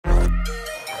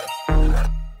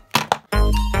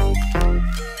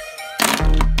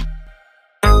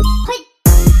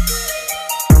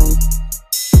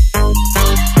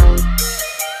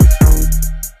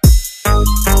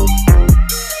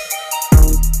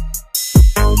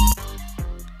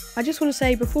I just want to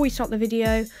say before we start the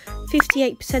video,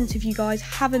 58% of you guys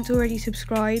haven't already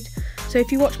subscribed. So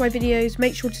if you watch my videos,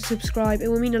 make sure to subscribe. It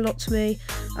will mean a lot to me.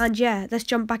 And yeah, let's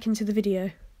jump back into the video.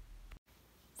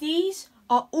 These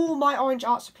are all my orange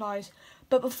art supplies.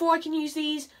 But before I can use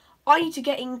these, I need to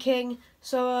get inking.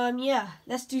 So yeah,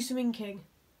 let's do some inking.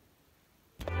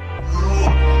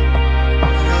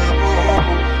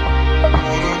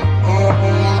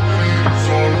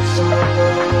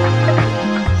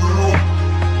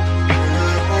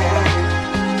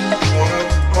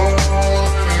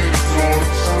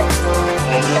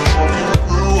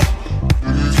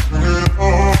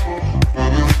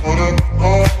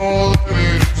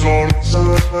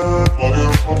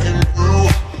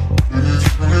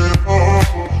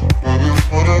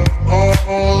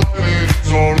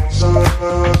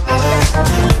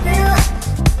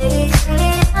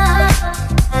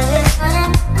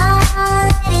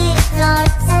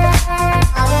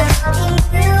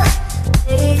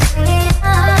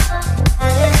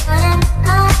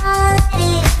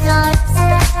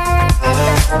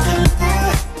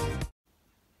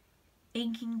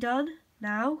 Inking done.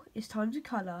 Now it's time to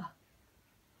colour.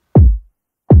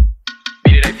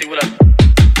 What up?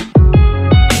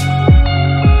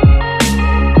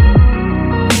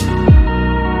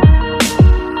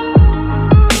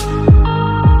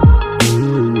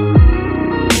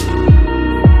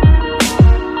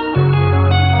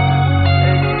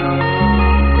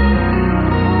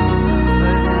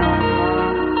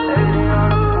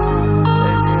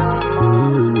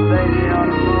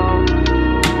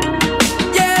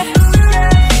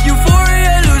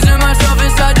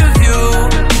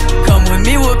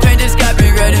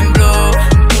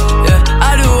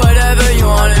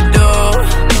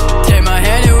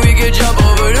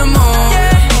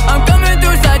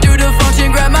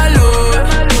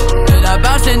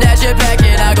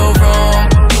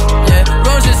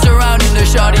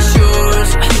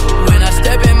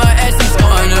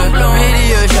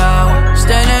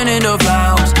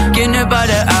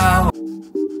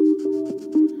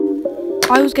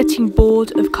 I was getting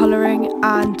bored of colouring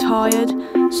and tired,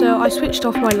 so I switched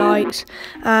off my lights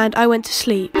and I went to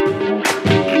sleep. Hello,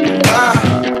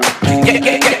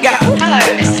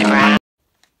 Instagram.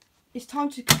 It's time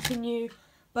to continue,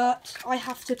 but I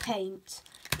have to paint.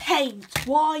 Paint!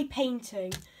 Why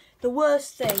painting? The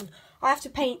worst thing. I have to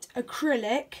paint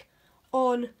acrylic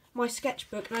on my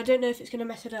sketchbook, and I don't know if it's going to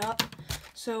mess it up.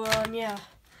 So, yeah.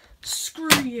 Screw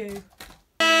you.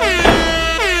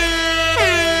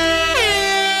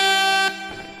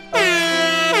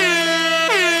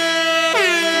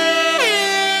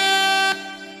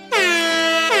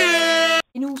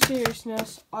 In all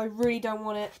seriousness, I really don't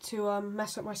want it to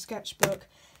mess up my sketchbook,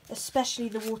 especially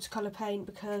the watercolour paint,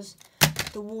 because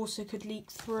the water could leak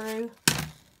through.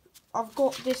 I've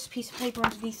got this piece of paper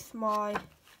underneath my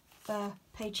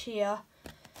page here,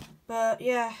 but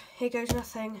yeah, here goes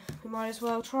nothing. We might as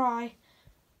well try.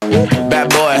 Bad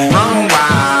boy, run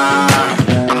wild.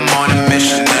 I'm on a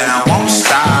mission and I won't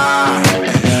stop.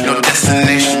 No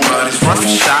destination, but it's rough and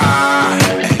shy.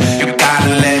 You gotta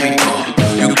let me go.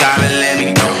 You gotta let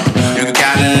me go. You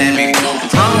gotta let me go.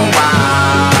 Run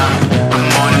wild. I'm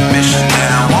on a mission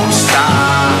and I won't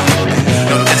stop.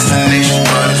 No destination,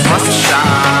 but it's rough and shy.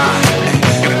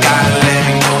 You gotta let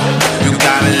me go. You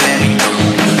gotta let me go.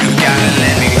 You gotta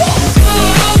let me go.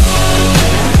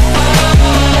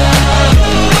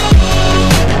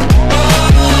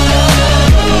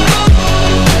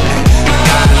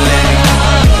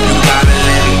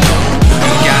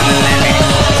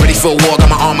 For a walk, I'm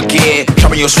an Armageddon.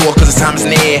 Sharpen your sword cause the time is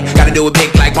near. Gotta do it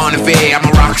big like Bonnevier. I'm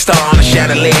a rock star on a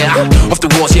chandelier. Off the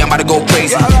walls, yeah, I'm about to go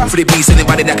crazy. For the beast,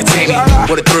 anybody that can tame me.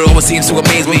 What a thrill, what seems to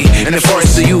amaze me. In the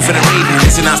forest, the youth and the raven.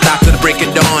 Listen, I stop till the break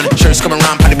of dawn. Shirts coming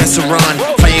around, probably best to run.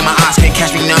 Fire in my eyes, can't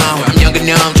catch me now. I'm young and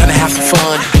numb, trying to have some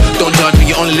fun. Don't judge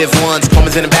me, you only live once.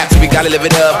 Moments in the back, so we gotta live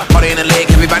it up. Party in the lake,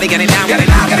 everybody got it now. Got it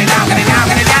now, got it now, got it now,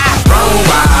 got it now. Run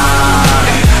wild.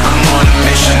 I'm on a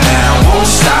mission and I won't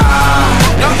stop.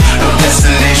 No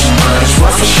destination, but it's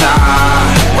rough and shy.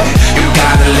 You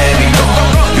gotta let